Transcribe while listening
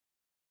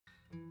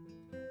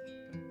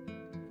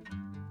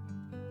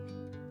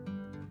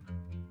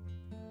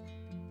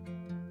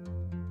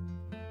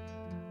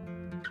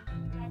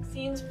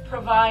Vaccines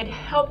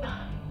help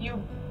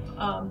you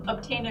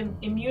obtain an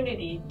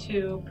immunity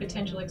to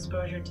potential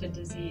exposure to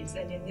disease,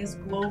 and in this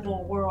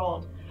global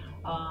world,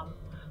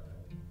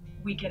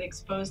 we get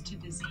exposed to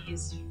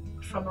disease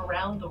from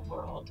around the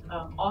world.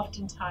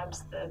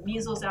 Oftentimes the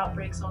measles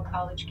outbreaks on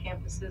college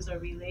campuses are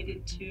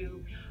related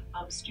to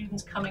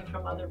students coming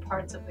from other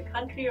parts of the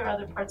country or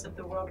other parts of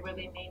the world where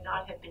they may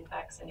not have been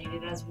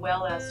vaccinated, as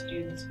well as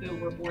students who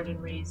were born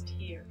and raised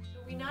here.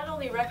 We not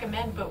only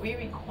recommend, but we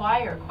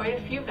require quite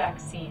a few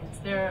vaccines.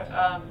 There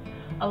are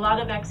a lot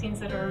of vaccines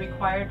that are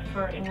required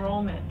for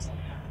enrollment.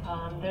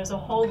 There's a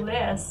whole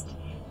list.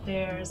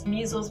 There's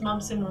measles,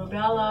 mumps, and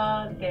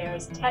rubella,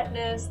 there's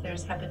tetanus,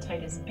 there's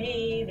hepatitis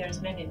B,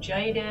 there's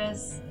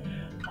meningitis.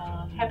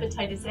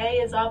 Hepatitis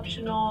A is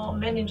optional,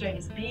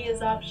 meningitis B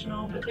is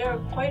optional, but there are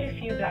quite a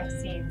few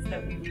vaccines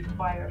that we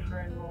require for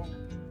enrollment.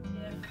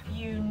 If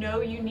you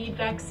know you need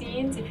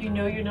vaccines, if you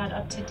know you're not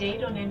up to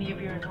date on any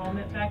of your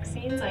enrollment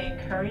vaccines, I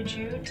encourage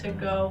you to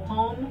go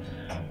home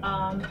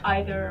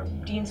either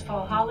Dean's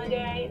Fall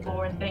holiday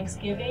or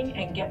Thanksgiving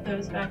and get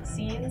those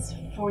vaccines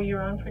for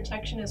your own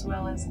protection as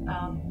well as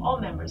all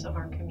members of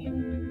our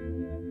community.